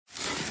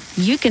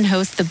you can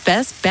host the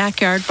best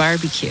backyard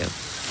barbecue.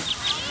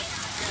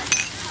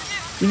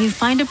 When you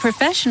find a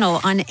professional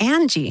on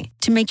Angie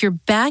to make your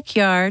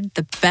backyard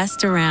the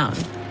best around.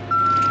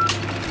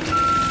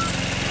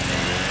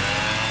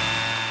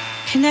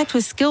 Connect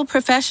with skilled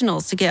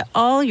professionals to get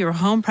all your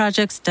home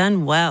projects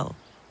done well.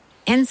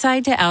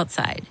 Inside to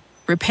outside,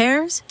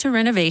 repairs to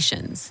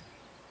renovations.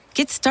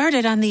 Get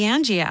started on the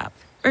Angie app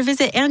or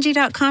visit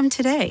Angie.com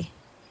today.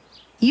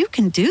 You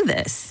can do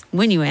this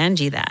when you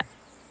Angie that.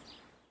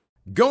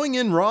 Going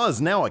In Raw is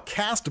now a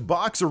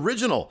CastBox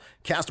original.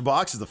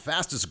 CastBox is the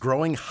fastest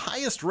growing,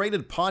 highest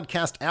rated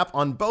podcast app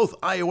on both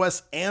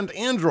iOS and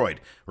Android,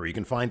 where you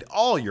can find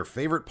all your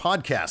favorite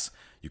podcasts.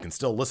 You can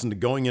still listen to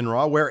Going In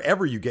Raw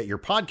wherever you get your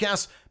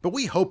podcasts, but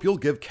we hope you'll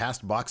give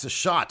CastBox a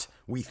shot.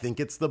 We think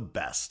it's the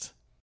best.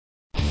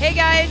 Hey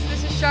guys,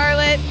 this is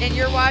Charlotte, and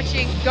you're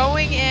watching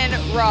Going In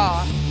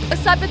Raw.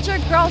 What's up, it's your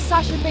girl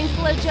Sasha Banks,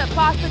 legit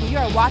boss, and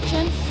you're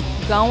watching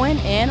Going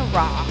In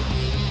Raw.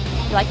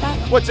 You like that?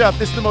 What's up?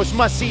 This is the most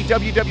must-see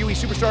WWE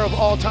superstar of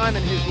all time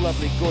and his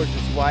lovely,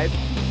 gorgeous wife,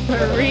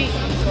 Marie.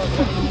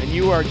 and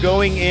you are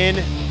going in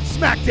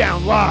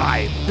SmackDown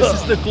Live. This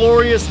is the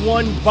glorious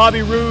one,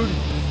 Bobby Roode,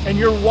 and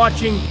you're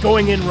watching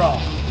Going In Raw.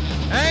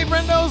 Hey,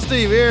 Brendo,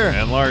 Steve here.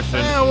 And Larson.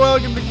 And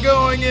welcome to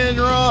Going In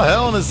Raw,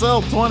 Hell in a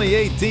Cell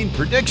 2018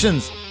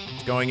 predictions.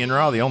 It's Going In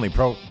Raw, the only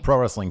pro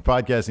wrestling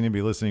podcast you need to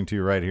be listening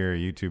to right here at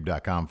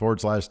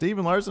youtube.com/Steve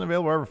and Larson,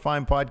 available wherever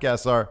fine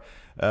podcasts are.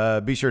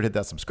 Be sure to hit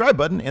that subscribe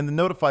button and the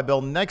notify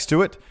bell next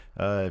to it.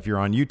 If you're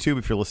on YouTube,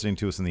 if you're listening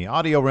to us in the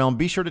audio realm,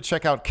 be sure to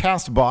check out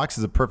CastBox.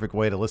 It's a perfect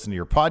way to listen to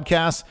your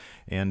podcasts.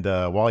 And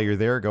while you're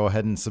there, go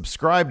ahead and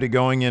subscribe to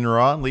Going In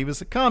Raw and leave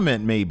us a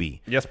comment,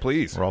 maybe. Yes,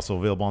 please. We're also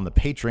available on the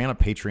Patreon at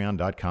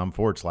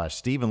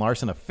patreon.com/Steve and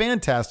Larson, a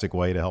fantastic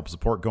way to help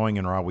support Going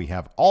In Raw. We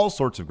have all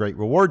sorts of great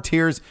reward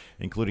tiers,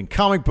 including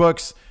comic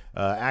books,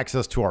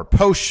 access to our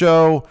post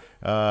show,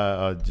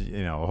 a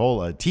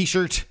whole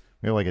t-shirt.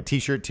 We have like a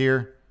t-shirt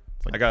tier.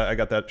 I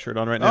got that shirt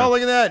on right now. Oh,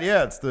 look at that.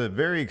 Yeah, it's the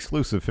very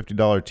exclusive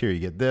 $50 tier. You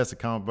get this, a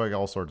comic book,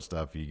 all sorts of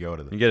stuff. You go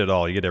to You get it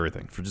all. You get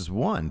everything. for just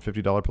one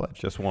 $50 pledge.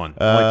 Just one.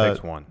 It only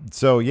takes one.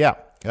 So, yeah.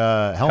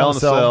 Hell in a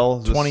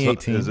Cell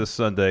 2018. is this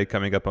Sunday,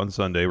 coming up on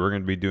Sunday. We're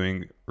going to be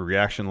doing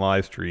reaction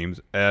live streams,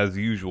 as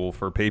usual,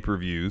 for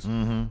pay-per-views,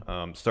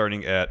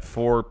 starting at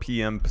 4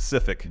 p.m.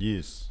 Pacific.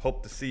 Yes.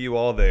 Hope to see you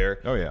all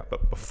there. Oh, yeah.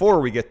 But before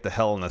we get to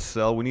Hell in a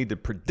Cell, we need to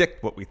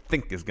predict what we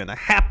think is going to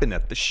happen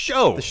at the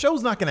show. The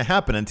show's not going to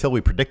happen until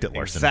we predict it,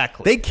 Larson.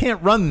 Exactly. They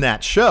can't run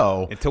that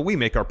show until we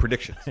make our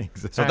predictions.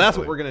 Exactly. So that's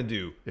what we're going to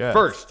do. Yes.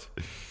 First,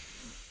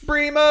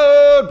 Brie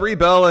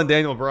Bella and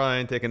Daniel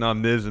Bryan taking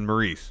on Miz and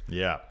Maurice.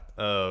 Yeah.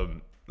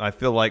 I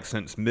feel like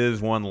since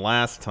Miz won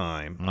last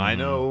time, I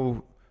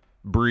know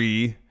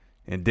Brie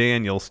and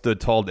Daniel stood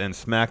tall to end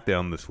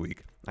SmackDown this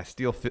week. I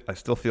still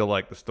feel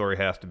like the story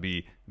has to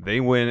be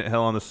they win at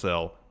Hell in a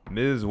Cell,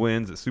 Miz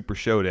wins at Super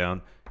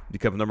Showdown,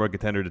 becomes number one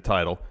contender to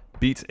title,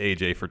 beats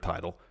AJ for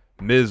title,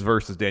 Miz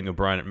versus Daniel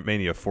Bryan at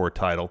Mania for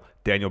title,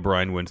 Daniel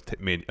Bryan wins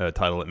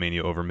title at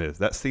Mania over Miz.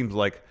 That seems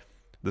like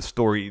the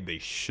story they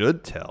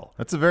should tell.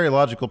 That's a very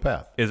logical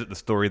path. Is it the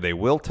story they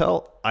will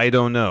tell? I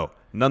don't know.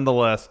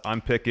 Nonetheless, I'm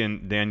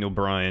picking Daniel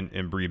Bryan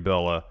and Brie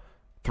Bella,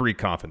 3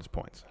 confidence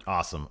points.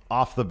 Awesome.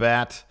 Off the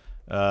bat,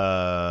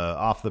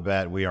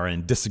 we are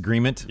in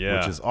disagreement,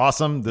 which is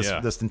awesome.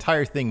 This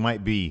entire thing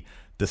might be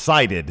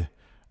decided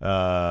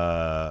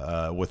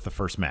with the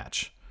first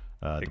match,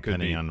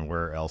 depending on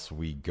where else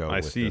we go. I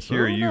with see this.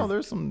 here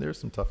there's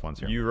some tough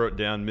ones here. You wrote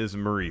down Miz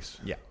and Maurice.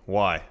 Yeah.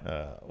 Why?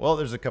 Well,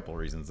 there's a couple of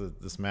reasons.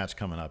 This match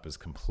coming up is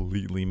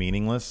completely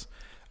meaningless.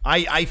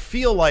 I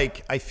feel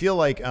like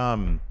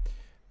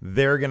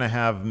they're gonna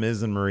have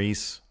Miz and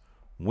Maurice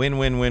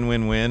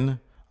win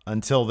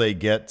until they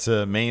get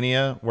to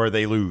Mania, where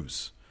they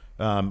lose.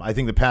 I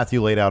think the path you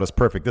laid out is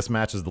perfect. This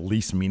match is the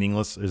least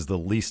meaningless, is the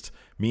least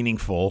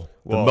meaningful,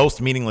 the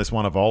most meaningless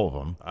one of all of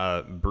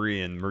them.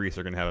 Brie and Maurice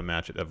are going to have a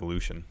match at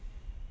Evolution.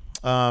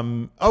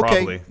 Okay.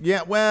 Probably.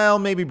 Yeah, well,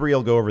 maybe Brie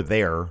will go over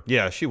there.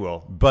 Yeah, she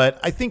will. But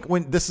I think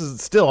when this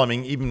is still, I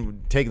mean,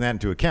 even taking that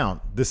into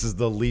account, this is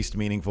the least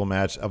meaningful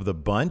match of the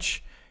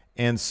bunch.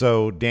 And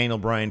so Daniel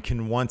Bryan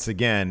can once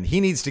again, he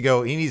needs to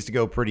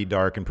go pretty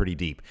dark and pretty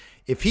deep.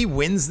 If he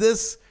wins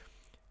this,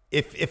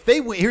 if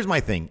they win, here's my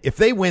thing. If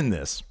they win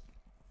this,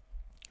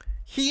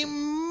 he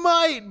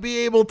might be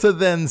able to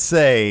then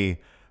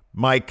say,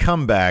 my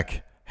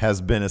comeback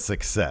has been a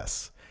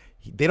success.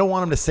 They don't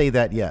want him to say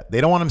that yet. They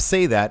don't want him to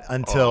say that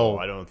until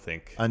I don't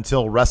think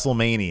until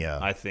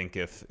WrestleMania. I think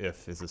if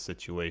it's a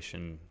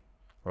situation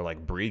where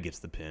like Brie gets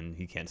the pin,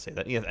 he can't say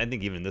that. Yeah, I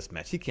think even in this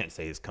match, he can't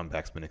say his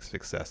comeback's been a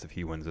success if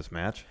he wins this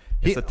match.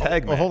 It's a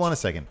tag match. Hold on a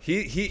second.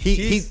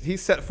 He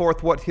set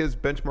forth what his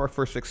benchmark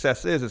for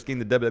success is getting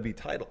the WWE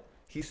title.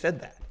 He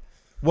said that.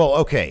 Well,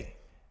 okay.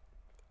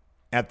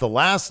 At the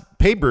last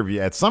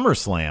pay-per-view at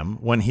SummerSlam,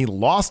 when he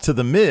lost to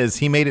The Miz,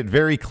 he made it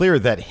very clear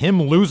that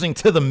him losing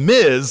to The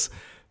Miz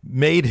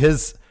made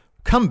his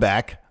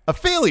comeback a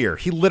failure.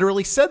 He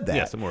literally said that.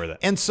 Yes, I'm aware of that.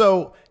 And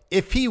so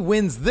if he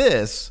wins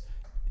this,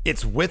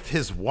 it's with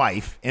his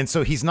wife. And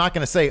so he's not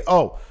going to say,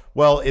 oh,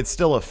 well, it's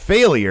still a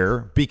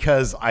failure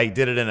because I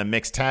did it in a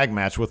mixed tag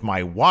match with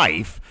my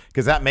wife,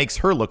 because that makes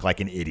her look like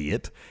an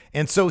idiot.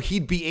 And so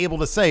he'd be able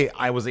to say,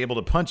 I was able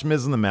to punch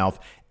Miz in the mouth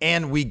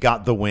and we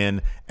got the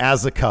win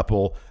as a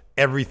couple.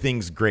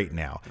 Everything's great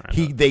now.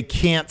 They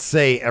can't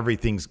say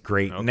everything's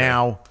great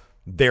now.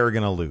 They're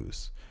going to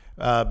lose.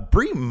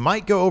 Brie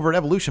might go over at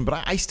Evolution,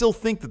 but I still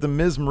think that the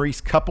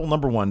Miz-Maurice couple,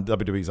 number one,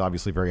 WWE's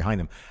obviously very behind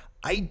them.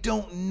 I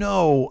don't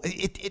know.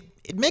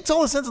 It makes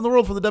all the sense in the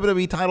world for the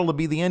WWE title to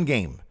be the end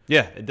game.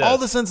 Yeah, it does. All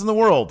the sense in the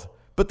world.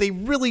 But they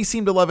really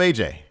seem to love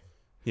AJ.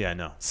 Yeah, I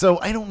know. So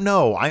I don't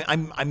know.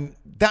 I'm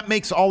that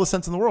makes all the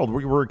sense in the world.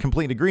 We're in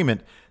complete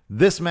agreement.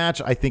 This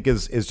match, I think,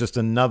 is just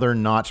another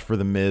notch for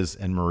the Miz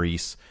and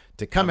Maurice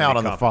to come out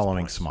on the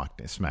following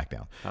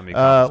SmackDown.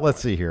 Let's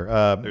see here.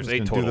 There's 8 8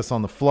 total. total. Do this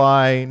on the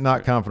fly.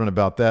 Not confident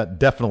about that.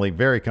 Definitely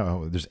very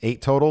confident. There's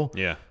 8 total.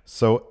 Yeah.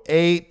 So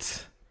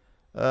 8.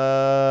 Boy,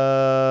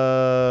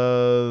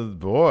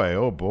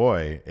 oh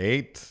boy.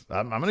 8.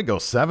 I'm going to go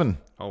 7.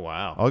 Oh,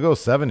 wow. I'll go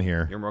 7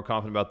 here. You're more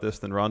confident about this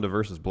than Ronda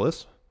versus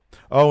Bliss?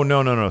 Oh,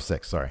 no,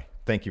 6. Sorry.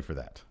 Thank you for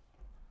that.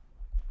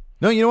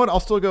 No, you know what? I'll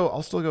still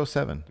go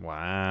 7.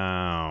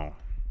 Wow.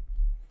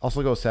 I'll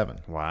still go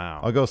 7.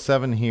 Wow. I'll go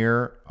 7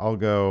 here. I'll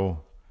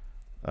go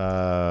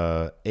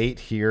 8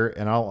 here,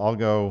 and I'll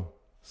go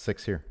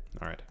 6 here.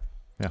 All right.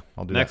 Yeah,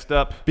 I'll do Next that.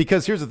 up.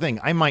 Because here's the thing.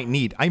 I might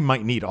need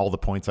all the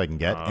points I can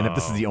get, and if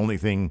this is the only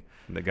thing.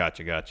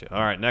 Gotcha.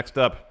 All right, next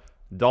up,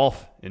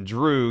 Dolph and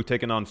Drew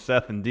taking on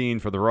Seth and Dean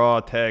for the Raw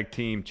Tag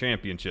Team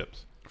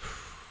Championships.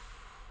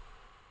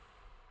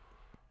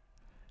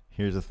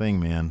 Here's the thing,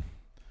 man.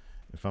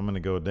 If I'm going to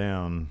go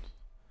down.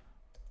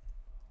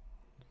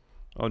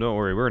 Oh, don't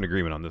worry. We're in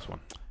agreement on this one.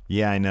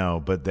 Yeah, I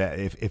know. But that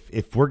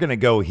if we're going to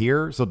go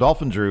here, so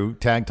Dolph and Drew,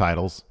 tag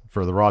titles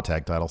for the Raw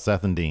tag title,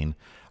 Seth and Dean.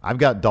 I've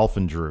got Dolph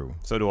and Drew.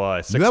 So do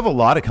I. You have a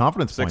lot of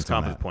confidence points 6 on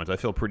confidence that. points. I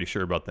feel pretty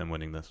sure about them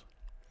winning this.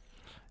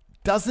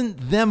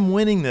 Doesn't them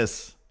winning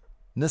this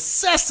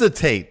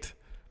necessitate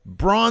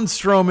Braun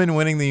Strowman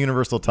winning the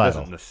Universal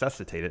title? Doesn't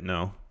necessitate it,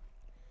 no.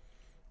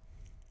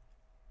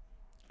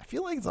 I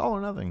feel like it's all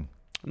or nothing.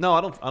 No,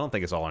 I don't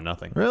think it's all or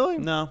nothing. Really?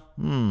 No.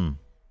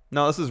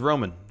 No, this is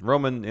Roman.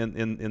 Roman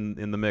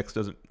in the mix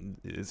doesn't.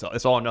 It's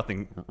all or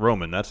nothing.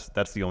 Roman. That's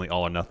the only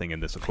all or nothing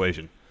in this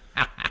equation.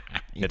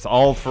 It's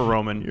all for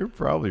Roman. You're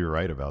probably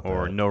right about that.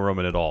 Or no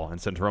Roman at all. And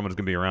since Roman's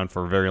going to be around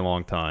for a very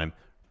long time,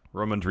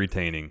 Roman's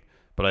retaining.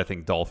 But I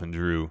think Dolph and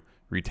Drew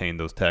retain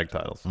those tag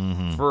titles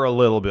for a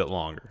little bit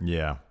longer.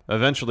 Yeah.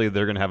 Eventually,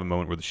 they're going to have a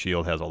moment where the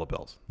Shield has all the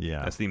belts.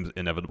 Yeah. That seems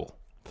inevitable.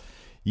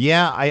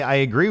 Yeah, I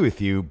agree with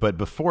you. But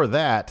before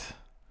that,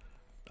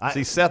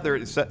 Seth,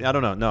 I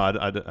don't know. No,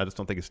 I just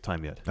don't think it's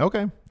time yet.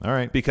 Okay. All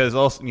right. Because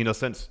also,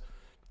 since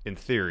in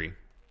theory,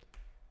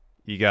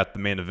 you got the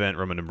main event,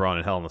 Roman and Braun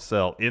in Hell in a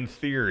Cell. In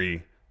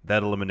theory,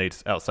 that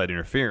eliminates outside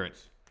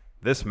interference.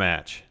 This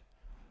match,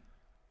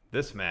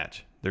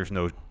 there's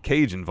no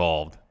cage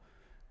involved.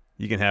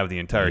 You can have the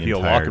entire heel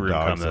locker room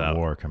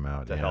come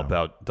out to help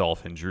out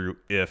Dolph and Drew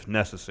if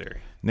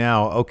necessary.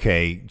 Now,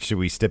 okay, should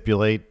we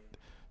stipulate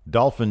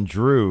Dolph and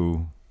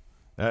Drew?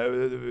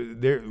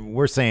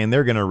 We're saying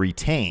they're going to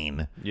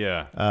retain.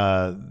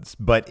 Yeah.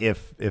 But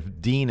if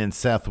Dean and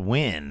Seth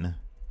win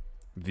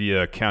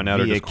via count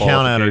out or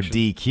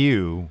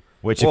DQ,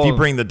 which if you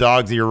bring the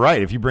dogs, you're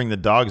right. If you bring the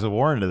dogs of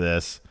war into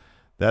this,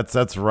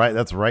 that's right.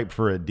 That's ripe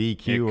for a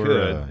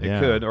DQ. It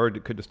could, or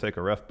it could just take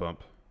a ref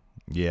bump.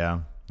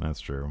 Yeah,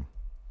 that's true.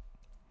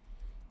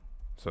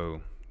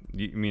 So,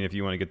 if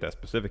you want to get that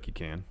specific, you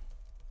can.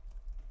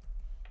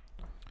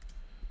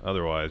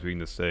 Otherwise, we can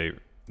just say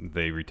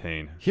they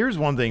retain. Here's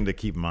one thing to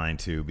keep in mind,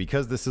 too,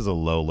 because this is a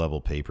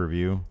low-level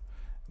pay-per-view.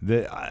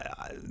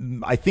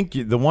 I think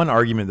the one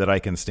argument that I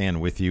can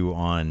stand with you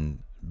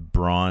on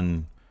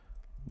Braun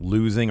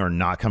losing or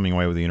not coming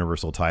away with the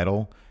Universal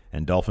title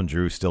and Dolph and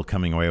Drew still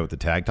coming away with the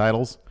tag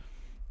titles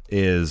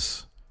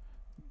is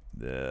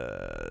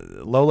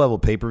low-level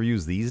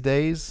pay-per-views these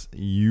days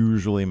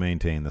usually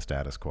maintain the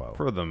status quo.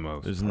 For the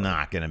most There's part.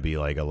 not going to be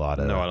like a lot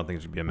of I don't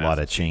think there's going to be a lot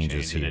of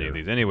changes change in here. any of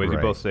these. Anyways, Right.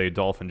 You both say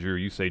Dolph and Drew.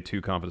 You say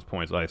 2 confidence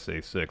points. I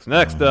say 6.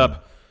 Next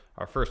up,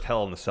 our first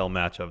Hell in a Cell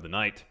match of the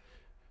night.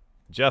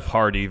 Jeff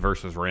Hardy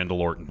versus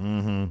Randall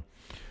Orton.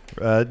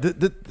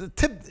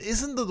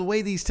 Isn't the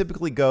way these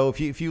typically go?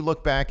 If you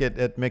look back at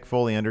Mick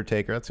Foley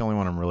Undertaker, that's the only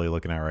one I'm really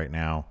looking at right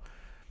now.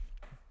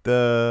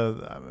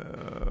 The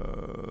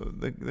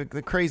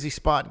crazy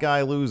spot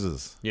guy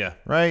loses. Yeah.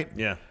 Right?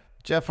 Yeah.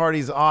 Jeff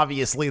Hardy's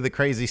obviously the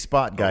crazy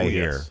spot guy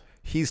here. Yes.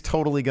 He's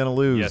totally going to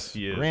lose. Yes,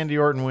 he is. Randy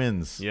Orton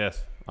wins.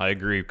 Yes, I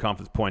agree.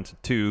 Confidence points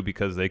at 2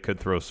 because they could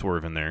throw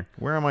Swerve in there.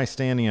 Where am I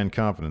standing on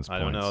confidence points?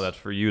 I don't know. That's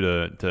for you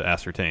to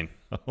ascertain.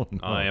 Oh, no.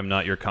 I am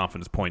not your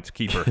confidence points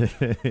keeper.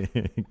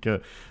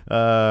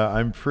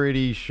 I'm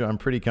pretty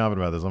confident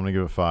about this. I'm going to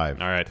give it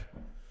 5. All right.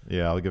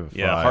 Yeah, I'll give it 5.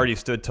 Yeah, Hardy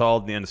stood tall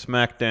at the end of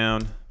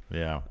SmackDown.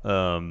 Yeah.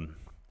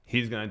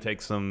 He's going to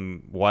take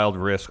some wild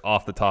risk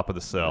off the top of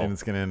the cell. And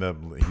it's going to end up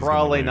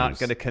probably not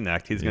going to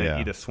connect. He's going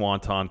to eat a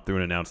swanton through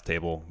an announce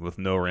table with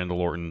no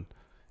Randall Orton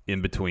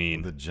in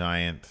between, The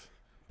giant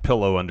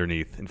pillow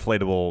underneath,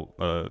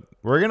 inflatable.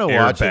 We're going to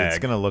watch it. airbag. It's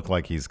going to look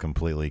like he's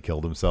completely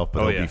killed himself,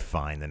 but Oh, he'll yeah. be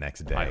fine the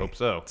next day. I hope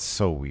so. It's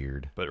so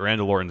weird. But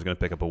Randall Orton's going to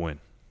pick up a win.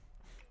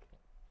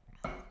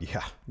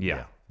 Yeah.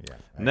 Yeah.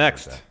 I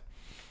Next, heard that.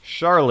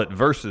 Charlotte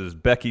versus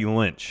Becky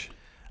Lynch.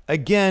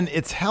 Again,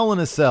 it's Hell in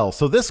a Cell.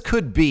 So this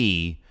could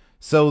be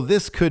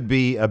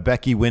a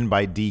Becky win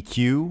by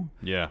DQ.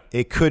 Yeah.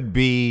 It could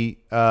be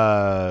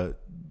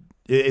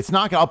it's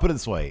not I'll put it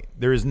this way.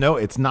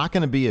 It's not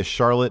going to be a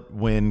Charlotte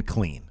win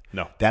clean.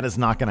 No. That is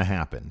not going to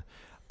happen.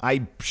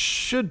 I've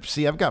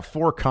got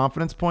 4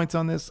 confidence points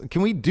on this.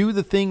 Can we do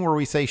the thing where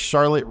we say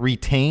Charlotte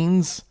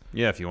retains,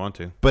 Yeah, if you want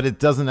to. but it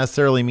doesn't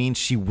necessarily mean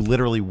she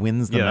literally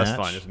wins the match? That's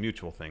fine. It's a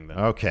mutual thing then.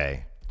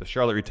 Okay. The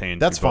Charlotte retains.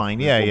 That's We both- fine.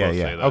 we'll Yeah. both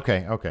say that.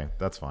 Okay.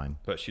 That's fine.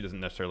 But she doesn't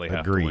necessarily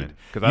have to Agreed. win.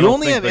 'Cause I You don't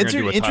only think have they're it's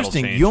gonna do a title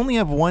interesting. change. You only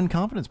have 1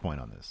 confidence point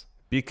on this.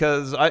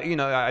 Because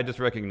I just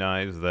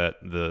recognize that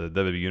the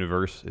WWE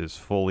Universe is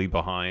fully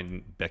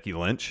behind Becky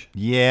Lynch,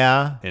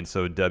 Yeah. and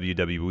so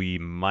WWE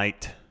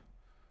might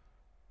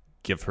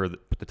give her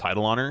the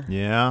title on her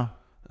Yeah.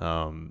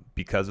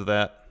 because of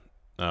that,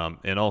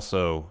 and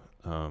also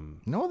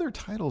No other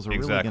titles are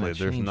exactly really going to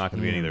change. there's not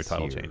going to be any other hands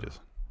title here. changes.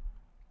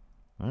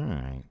 All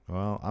right.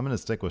 Well, I'm going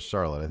to stick with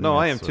Charlotte. I think No,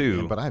 I that's am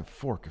too. But I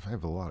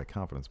have a lot of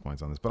confidence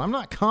points on this. But I'm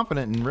not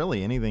confident in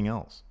really anything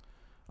else.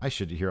 I'm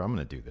going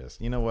to do this.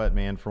 You know what,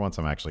 man? For once,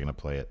 I'm actually going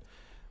to play it.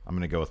 I'm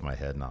going to go with my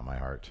head, not my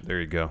heart.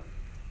 There you go.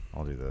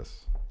 I'll do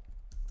this.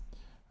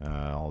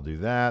 I'll do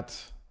that.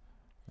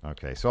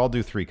 Okay, so I'll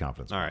do 3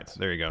 confidence All right, points.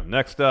 there you go.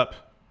 Next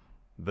up,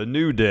 The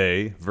New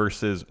Day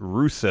versus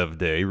Rusev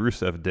Day.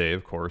 Rusev Day,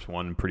 of course,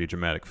 won in pretty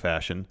dramatic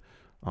fashion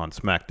on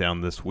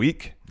SmackDown this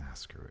week.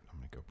 Screw it. I'm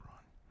going to go Braun.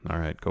 All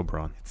right, go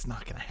Braun. It's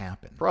not going to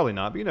happen. Probably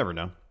not, but you never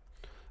know.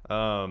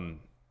 I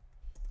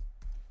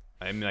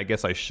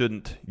guess I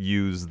shouldn't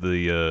use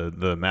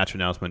the match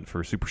announcement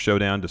for Super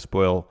Showdown to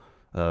spoil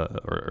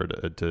or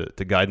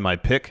to guide my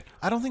pick.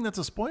 I don't think that's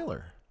a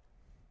spoiler.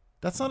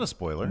 That's not a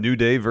spoiler. New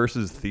Day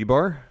versus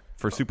Thebar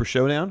for Super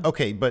Showdown.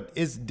 Okay, but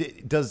is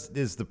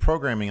the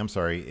programming? I'm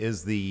sorry.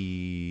 Is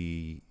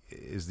the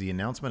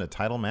announcement a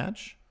title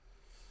match?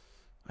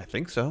 I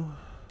think so.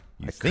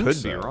 You I think could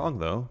so? be wrong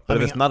though. But I if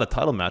mean, it's not a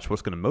title match,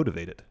 what's going to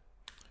motivate it?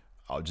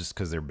 Oh, just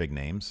because they're big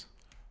names.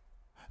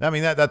 I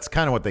mean, that's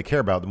kind of what they care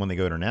about when they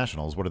go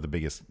internationals. What are the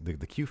biggest the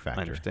Q factor?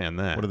 I understand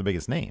that. What are the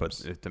biggest names?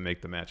 But to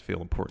make the match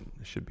feel important,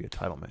 it should be a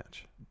title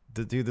match.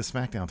 The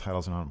SmackDown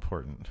titles are not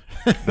important.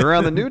 They're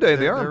on the New Day.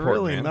 They are They're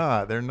important. really man.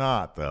 not. They're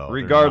not though. They're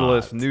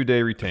Regardless, not. New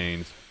Day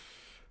retains.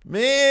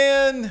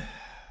 Man,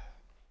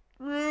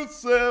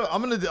 Rusev.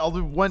 I'll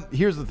do one.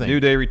 Here's the thing. New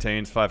Day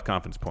retains 5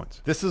 confidence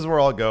points. This is where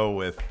I'll go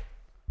with,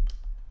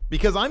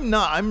 because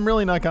I'm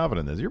really not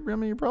confident in this. You're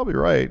probably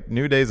right.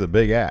 New Day's a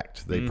big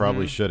act. They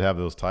probably should have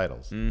those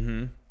titles.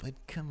 Mm-hmm. But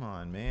come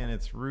on, man,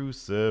 it's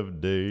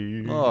Rusev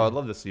Day. Oh, I'd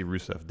love to see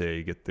Rusev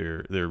Day get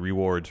their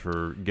rewards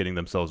for getting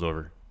themselves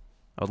over.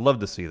 I would love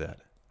to see that.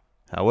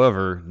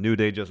 However, New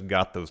Day just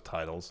got those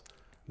titles.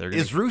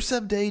 Is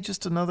Rusev Day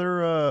just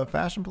another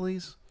Fashion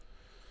Police?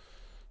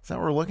 Is that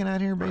what we're looking at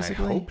here,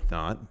 basically? I hope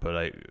not,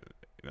 but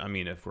I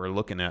mean, if we're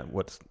looking at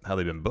how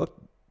they've been booked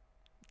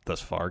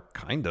thus far,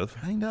 kind of.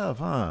 Kind of,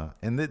 huh?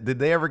 And did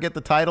they ever get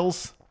the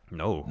titles?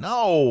 No,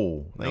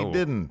 No, they No.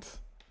 didn't.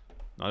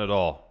 not at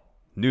all.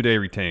 New Day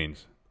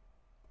retains.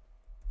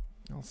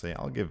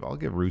 I'll give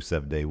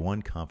Rusev Day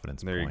 1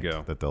 confidence There you point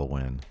go. that they'll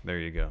win. There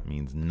you go.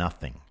 Means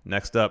nothing.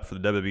 Next up for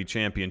the WWE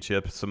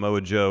Championship, Samoa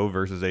Joe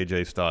versus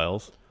AJ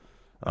Styles.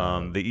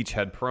 They each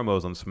had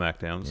promos on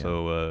SmackDown,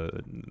 so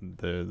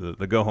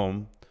the go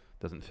home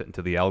doesn't fit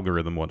into the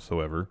algorithm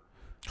whatsoever.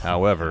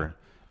 However,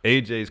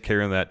 AJ's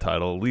carrying that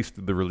title, at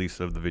least the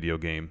release of the video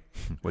game,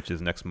 which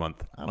is next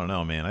month. I don't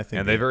know, man. I think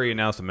And they've already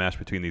announced a match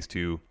between these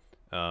two.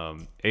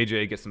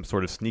 AJ gets some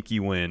sort of sneaky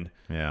win,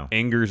 Yeah.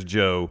 angers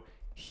Joe.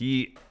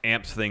 He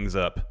amps things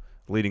up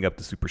leading up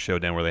to Super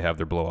Showdown where they have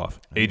their blow-off.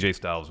 AJ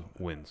Styles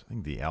wins. I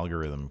think the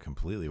algorithm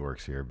completely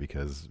works here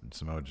because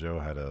Samoa Joe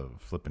had a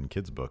flippin'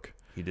 kids book.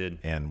 He did.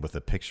 And with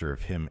a picture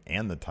of him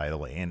and the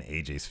title and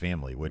AJ's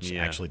family, which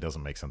Yeah. actually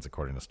doesn't make sense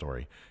according to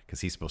story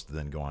because he's supposed to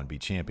then go on and be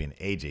champion.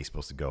 AJ's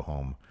supposed to go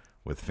home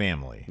with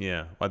family.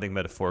 Yeah, I think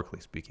metaphorically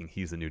speaking,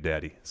 he's the new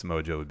daddy.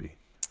 Samoa Joe would be.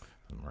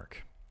 Doesn't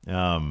work. It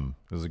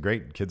was a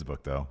great kids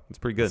book, though. It's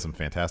pretty good. Some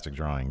fantastic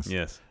drawings.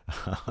 Yes.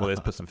 Well,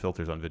 let's put some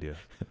filters on video.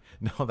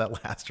 No,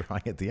 that last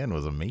drawing at the end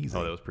was amazing.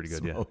 Oh, that was pretty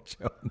good, yeah. Samoa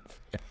Joe and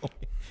the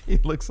family. He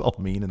looks all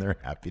mean, and they're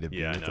happy to be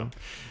Yeah, I with know. him.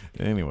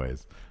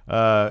 Anyways,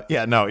 I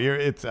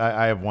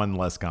have 1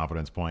 less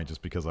confidence point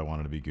just because I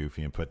wanted to be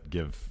goofy and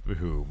give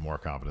who more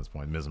confidence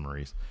point. Miz and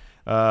Maurice.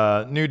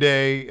 New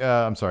Day.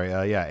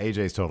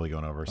 AJ's totally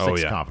going over.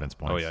 6 confidence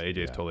points. Oh, yeah,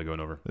 AJ's totally going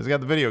over. He's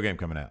got the video game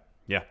coming out.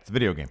 Yeah. It's a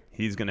video game.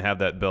 He's going to have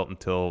that belt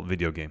until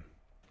video game.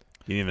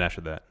 Even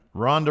after that.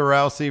 Ronda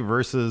Rousey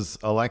versus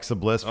Alexa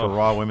Bliss for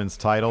Raw Women's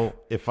title.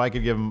 If I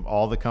could give them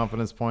all the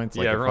confidence points,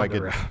 Yeah,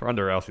 if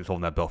Ronda Rousey's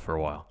holding that belt for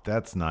a while.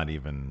 that's not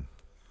even.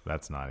 Yeah,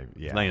 It's not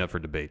even up for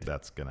debate.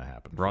 that's gonna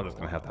happen. Ronda's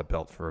going to have that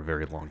belt for a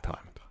very long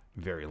time.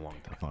 very long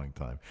time. Long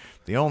time.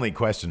 The only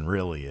question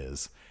really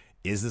is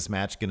this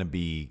match going to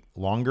be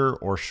longer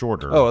or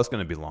shorter? Oh, it's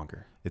going to be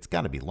longer. It's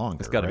got to be longer.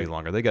 It's got to right? be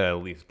longer. They got to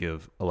at least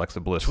give Alexa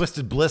Bliss.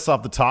 Twisted Bliss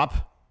off the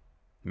top?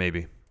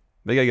 Maybe.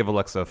 They got to give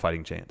Alexa a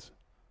fighting chance.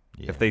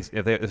 Yeah. If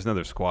it's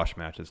another squash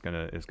match, it's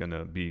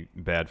gonna be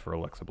bad for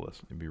Alexa Bliss.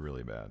 It'd be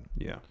really bad.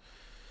 Yeah.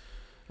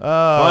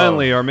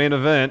 Finally, our main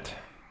event: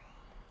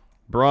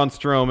 Braun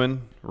Strowman,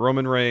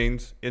 Roman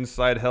Reigns,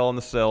 inside Hell in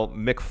a Cell,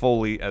 Mick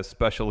Foley as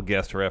special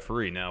guest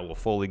referee. Now, will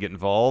Foley get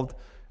involved?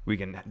 We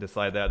can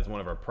decide that as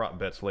one of our prop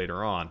bets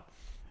later on.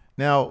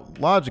 Now,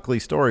 logically,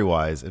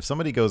 story-wise, if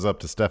somebody goes up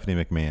to Stephanie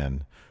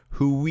McMahon,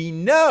 who we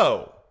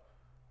know,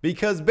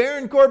 because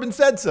Baron Corbin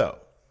said so,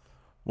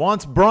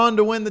 wants Braun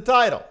to win the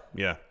title.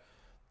 Yeah.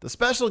 The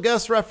special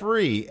guest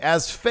referee,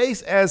 as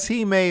face as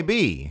he may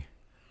be,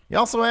 he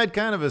also had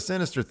kind of a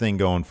sinister thing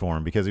going for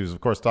him because he was,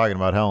 of course, talking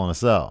about Hell in a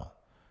Cell.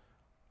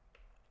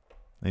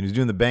 And he was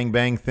doing the bang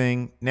bang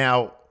thing.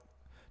 Now,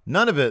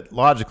 none of it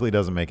logically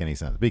doesn't make any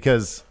sense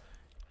because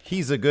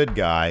he's a good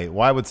guy.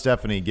 Why would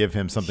Stephanie give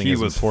him something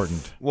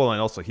important? Well,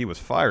 and also he was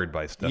fired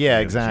by Stephanie. Yeah,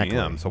 as exactly.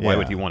 GM, so why Yeah.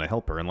 would he want to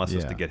help her unless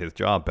it's to get his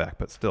job back?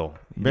 But still,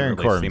 he Baron didn't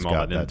really Corbin's seem all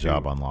got that into-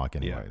 job on lock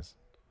anyways. Yeah.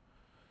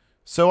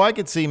 So I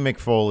could see Mick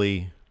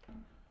Foley.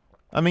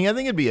 I mean, I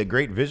think it'd be a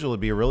great visual.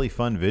 It'd be a really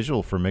fun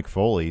visual for Mick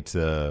Foley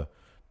to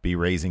be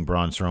raising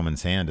Braun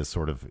Strowman's hand as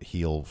sort of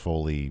heel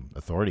Foley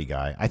authority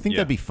guy. I think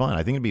that'd be fun.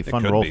 I think it'd be a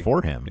fun could role be.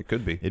 for him. It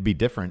could be. It'd be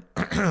different.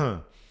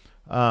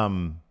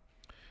 I'm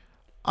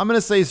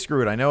gonna say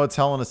screw it. I know it's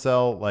Hell in a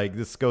Cell. Like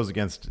this goes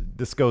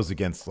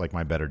against like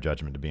my better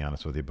judgment, to be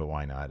honest with you. But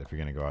why not? If you're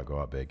gonna go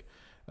out big.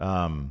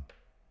 I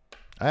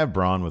have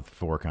Braun with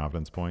 4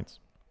 confidence points.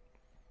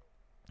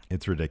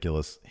 It's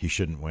ridiculous. He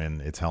shouldn't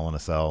win. It's Hell in a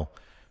Cell.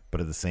 But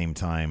at the same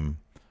time,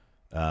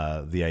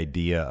 the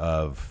idea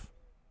of,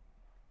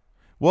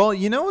 well,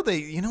 you know what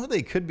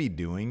they could be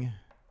doing?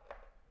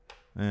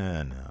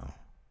 No.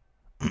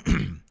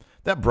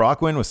 That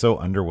Brock win was so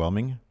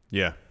underwhelming.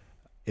 Yeah.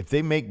 If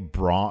they make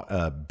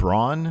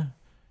Braun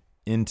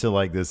into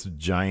like this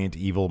giant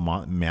evil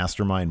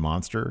mastermind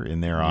monster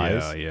in their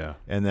eyes, yeah.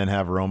 and then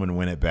have Roman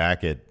win it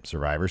back at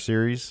Survivor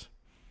Series,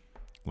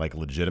 like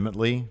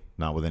legitimately,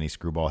 not with any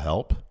screwball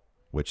help,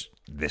 which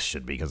this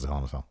should be because of Hell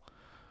in a Cell.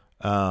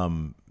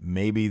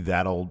 Maybe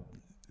that'll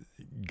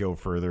go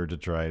further to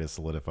try to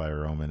solidify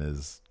Roman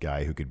as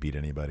guy who could beat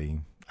anybody.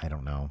 I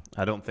don't know.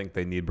 I don't think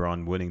they need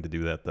Braun winning to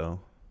do that,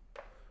 though,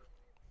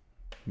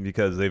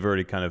 because they've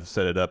already kind of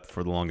set it up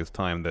for the longest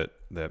time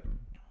that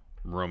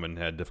Roman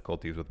had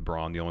difficulties with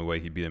Braun. The only way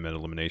he beat him at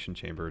Elimination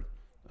Chamber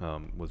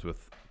was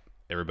with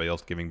everybody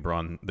else giving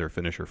Braun their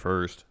finisher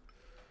first.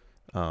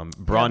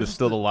 Braun is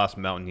still the last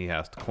mountain he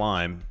has to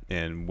climb,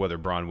 and whether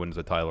Braun wins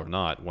the title or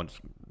not, once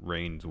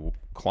Reigns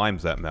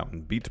climbs that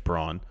mountain, beats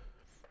Braun,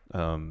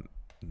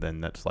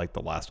 then that's like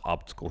the last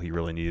obstacle he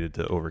really needed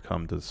to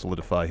overcome to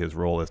solidify his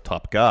role as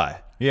top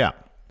guy. Yeah.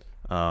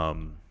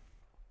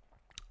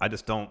 I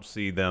just don't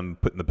see them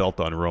putting the belt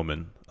on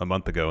Roman a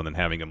month ago and then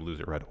having him lose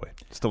it right away.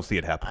 Just don't see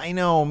it happen. I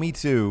know, me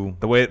too.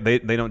 The way they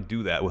don't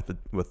do that with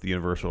the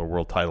Universal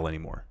World title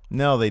anymore.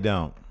 No, they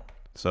don't.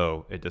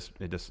 So it just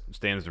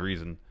stands to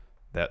reason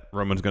that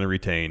Roman's going to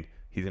retain.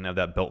 He's going to have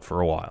that belt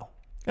for a while.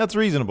 That's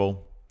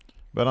reasonable,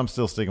 but I'm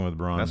still sticking with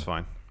Braun. That's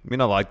fine. I mean,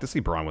 I like to see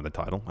Braun win the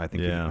title. I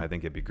think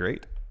it'd be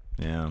great.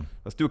 Yeah.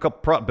 Let's do a couple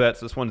prop bets.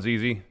 This one's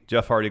easy.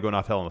 Jeff Hardy going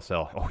off Hell in a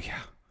Cell.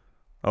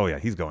 Oh yeah,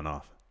 he's going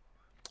off.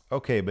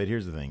 Okay, but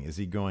here's the thing: is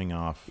he going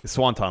off?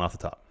 Swanton off the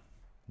top.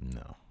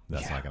 No,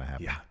 that's not going to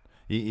happen.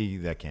 Yeah,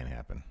 that can't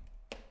happen.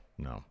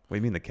 No. What do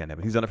you mean that can't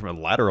happen? He's done it from a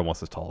ladder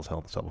almost as tall as Hell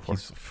in a Cell before.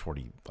 He's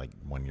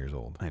 41 years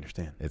old. I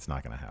understand. It's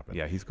not going to happen.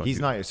 Yeah, he's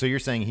not. So you're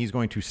saying he's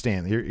going to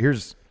stand?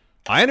 Here's.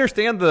 I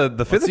understand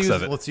the physics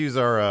of it. Let's use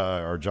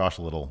our Josh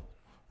Little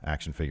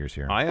action figures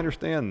here. I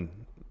understand.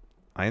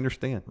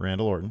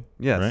 Randall Orton.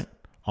 Yes. Right?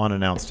 On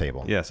announce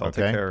table. Yes, I'll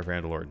take care of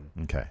Randall Orton.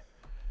 Okay.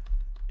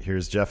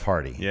 Here's Jeff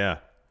Hardy. Yeah.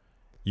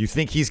 You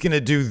think he's going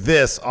to do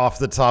this off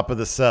the top of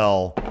the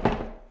cell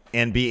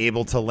and be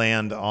able to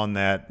land on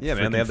that? Yeah,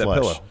 man, they have flesh.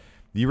 that pillow.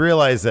 You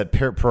realize that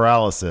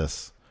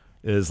paralysis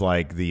is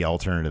like the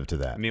alternative to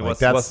that. I mean,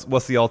 like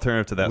what's the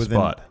alternative to that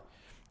spot?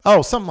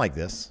 Oh, something like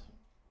this.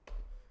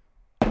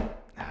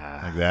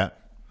 Like that.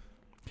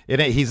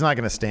 He's not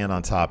going to stand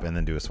on top and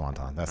then do a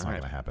swanton. That's not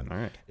going to happen. All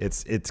right.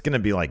 It's going to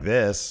be like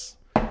this.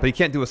 But he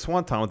can't do a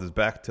swanton with his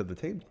back to the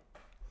table.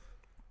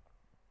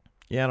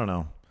 Yeah, I don't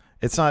know.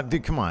 It's not.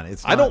 Dude, come on.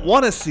 I don't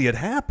want to see it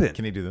happen.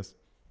 Can he do this?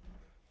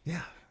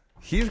 Yeah.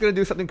 He's going to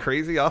do something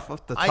crazy off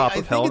of the top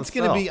of Hell in a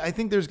Cell. I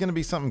think there's going to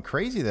be something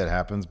crazy that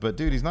happens, but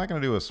dude, he's not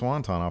going to do a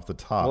swanton off the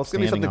top. Well, it's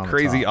going to be something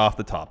crazy off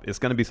the top. It's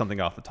going to be something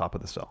off the top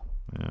of the cell.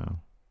 Yeah.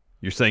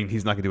 You're saying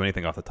he's not going to do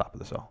anything off the top of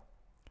the cell.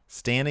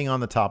 Standing on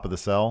the top of the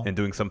cell and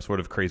doing some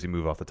sort of crazy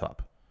move off the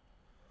top.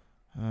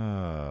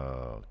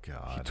 Oh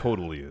God. He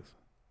totally is.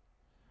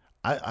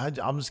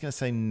 I'm just going to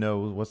say no.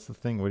 What's the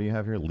thing? What do you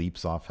have here?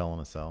 Leaps off Hell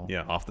in a Cell?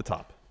 Yeah, off the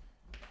top.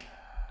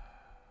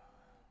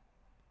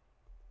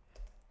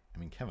 I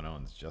mean, Kevin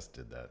Owens just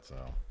did that, so.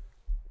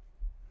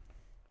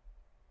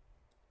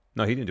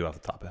 No, he didn't do it off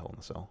the top of Hell in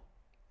the Cell.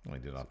 Well,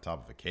 he did it off the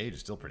top of a cage.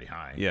 It's still pretty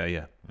high. Yeah.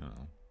 You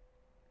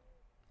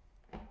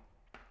know.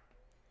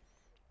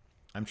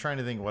 I'm trying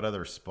to think what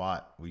other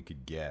spot we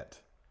could get.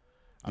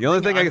 The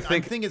only thing I can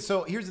think... I'm thinking,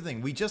 so here's the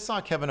thing. We just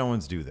saw Kevin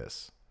Owens do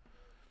this,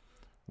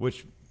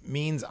 which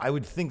means I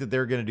would think that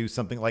they're going to do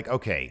something like,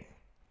 okay.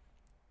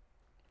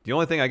 The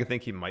only thing I can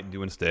think he might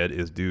do instead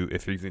is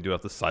if he's going to do it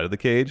off the side of the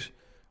cage,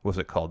 what's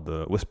it called?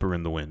 The Whisper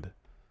in the Wind.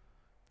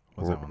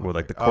 Or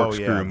like the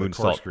corkscrew moonsault.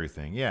 The corkscrew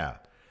thing. Yeah.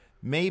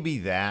 Maybe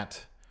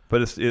that.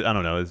 But I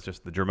don't know. It's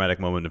just the dramatic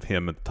moment of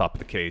him at the top of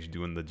the cage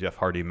doing the Jeff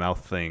Hardy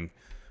mouth thing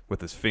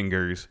with his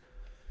fingers.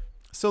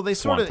 So they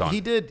he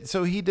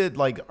did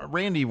like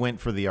Randy went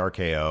for the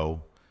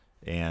RKO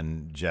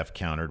and Jeff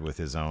countered with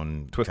his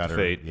own Twist cutter. of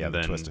Fate. Yeah,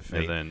 the Twist of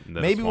Fate. Then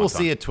maybe we'll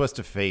see a Twist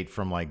of Fate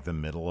from like the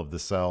middle of the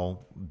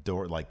cell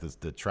door, like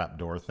the trap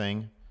door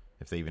thing,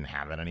 if they even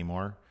have it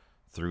anymore.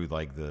 Through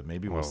like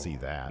maybe we'll see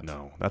that.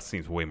 No, that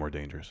seems way more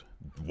dangerous.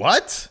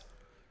 What?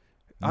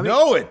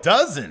 No, it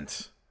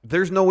doesn't.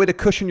 There's no way to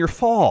cushion your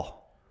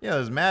fall. Yeah,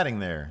 there's matting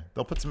there.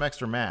 They'll put some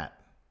extra mat.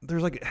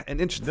 There's like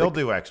an inch. They'll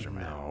do extra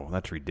mat. No,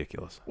 that's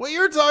ridiculous. What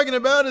you're talking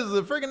about is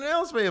the freaking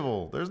announce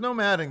table. There's no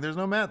matting. There's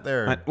no mat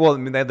there. I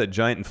mean, they have that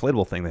giant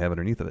inflatable thing they have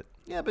underneath of it.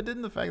 Yeah, but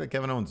didn't the fact that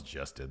Kevin Owens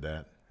just did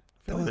that?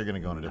 I feel like they're going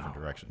to go in a different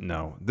direction.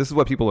 No, this is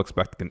what people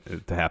expect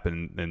to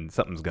happen, and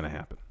something's going to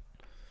happen.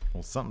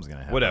 Well, something's going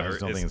to happen. Whatever. I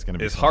just don't think it's going to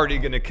be. Is Hardy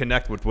going to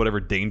connect with whatever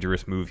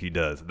dangerous move he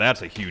does?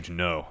 That's a huge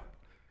no.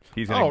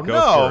 He's going to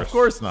go for of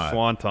course not.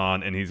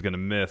 Swanton, and he's going to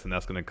miss, and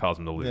that's going to cause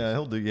him to lose. Yeah,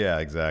 he'll do. Yeah,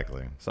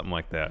 exactly. Something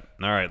like that.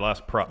 All right,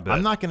 last prop bet.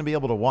 I'm not going to be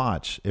able to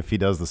watch if he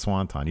does the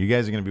Swanton. You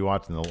guys are going to be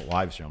watching the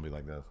live show and be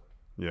like this.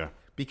 Yeah.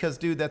 Because,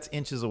 dude, that's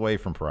inches away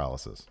from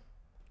paralysis.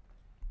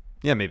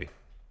 Yeah, maybe.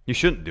 You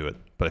shouldn't do it,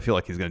 but I feel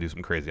like he's going to do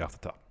something crazy off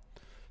the top.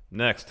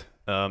 Next,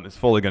 is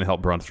Foley going to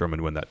help Braun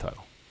Strowman win that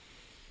title?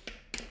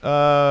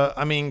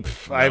 I mean,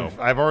 no.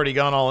 I've already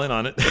gone all in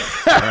on it.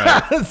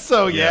 Right.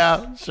 So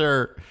yeah,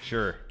 sure.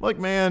 Look,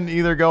 man,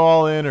 either go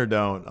all in or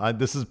don't.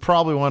 This is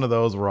probably one of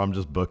those where I'm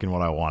just booking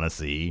what I want to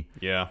see.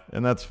 Yeah,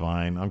 and that's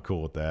fine. I'm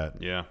cool with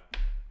that. Yeah,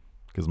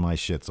 because my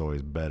shit's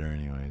always better,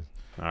 anyways.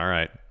 All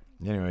right.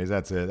 Anyways,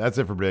 that's it. That's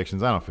it for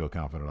predictions. I don't feel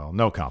confident at all.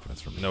 No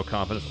confidence for me. No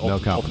confidence.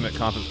 Ultimate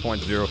confidence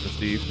point 0 for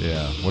Steve.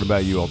 Yeah. What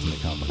about you? Ultimate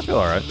confidence. I feel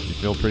all right. You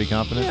feel pretty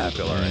confident? Yeah, I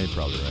feel all right. You're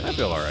probably right. I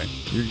feel all right.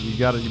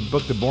 You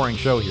booked a boring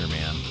show here,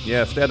 man.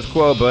 Yeah, status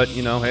quo, but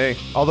hey.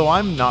 Although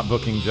I'm not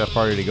booking Jeff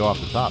Hardy to go off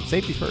the top.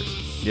 Safety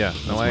first. Yeah.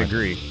 No, I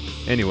agree.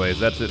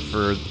 Anyways, that's it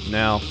for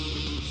now.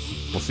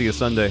 We'll see you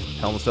Sunday.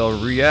 Hell in a Cell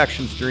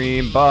reaction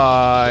stream.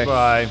 Bye.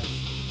 Bye.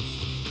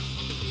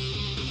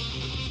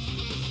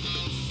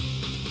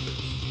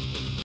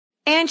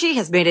 Angie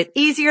has made it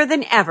easier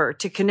than ever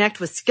to connect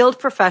with skilled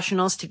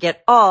professionals to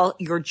get all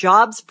your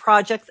jobs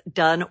projects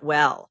done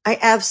well. I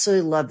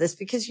absolutely love this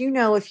because,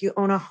 if you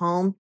own a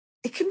home,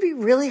 it can be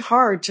really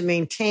hard to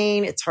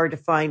maintain. It's hard to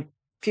find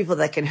people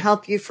that can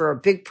help you for a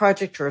big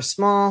project or a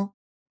small.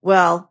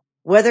 Well,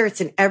 whether it's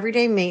in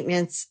everyday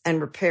maintenance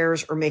and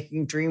repairs or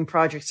making dream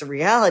projects a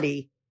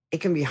reality,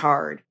 it can be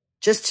hard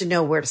just to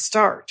know where to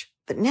start.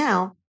 But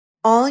now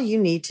all you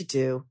need to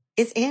do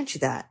is Angie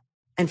that.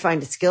 And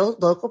find a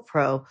skilled local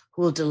pro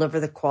who will deliver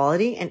the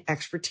quality and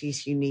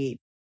expertise you need.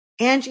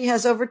 Angie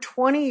has over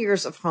 20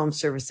 years of home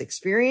service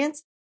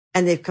experience,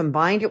 and they've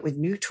combined it with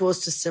new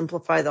tools to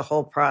simplify the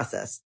whole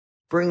process.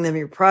 Bring them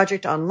your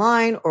project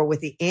online or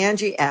with the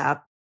Angie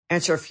app,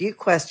 answer a few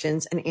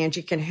questions, and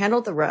Angie can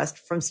handle the rest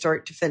from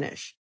start to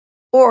finish.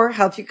 Or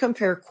help you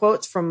compare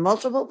quotes from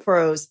multiple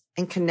pros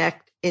and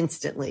connect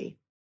instantly.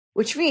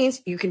 Which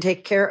means you can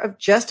take care of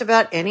just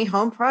about any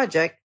home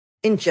project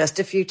in just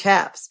a few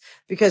taps.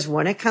 Because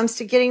when it comes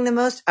to getting the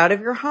most out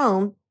of your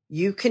home,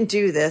 you can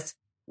do this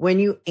when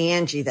you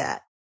Angie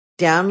that.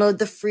 Download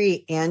the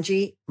free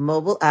Angie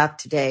mobile app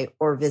today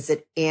or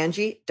visit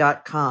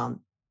Angie.com.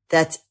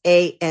 That's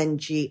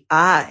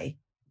ANGI.com.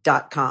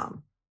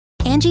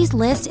 Angie's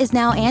List is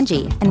now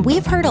Angie, and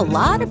we've heard a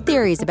lot of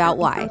theories about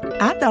why.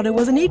 I thought it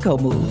was an eco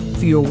move.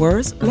 Fewer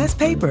words, less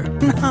paper.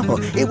 No,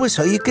 it was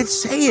so you could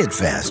say it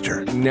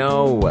faster.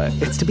 No,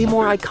 it's to be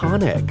more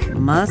iconic.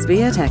 Must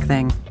be a tech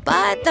thing.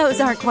 But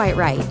those aren't quite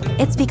right.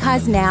 It's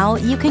because now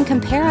you can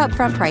compare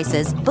upfront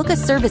prices, book a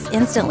service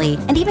instantly,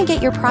 and even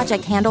get your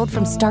project handled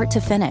from start to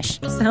finish.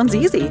 Sounds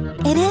easy.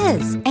 It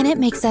is, and it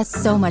makes us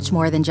so much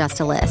more than just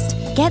a list.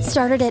 Get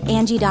started at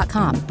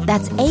Angie.com.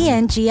 That's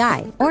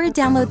ANGI, or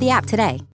download the app today.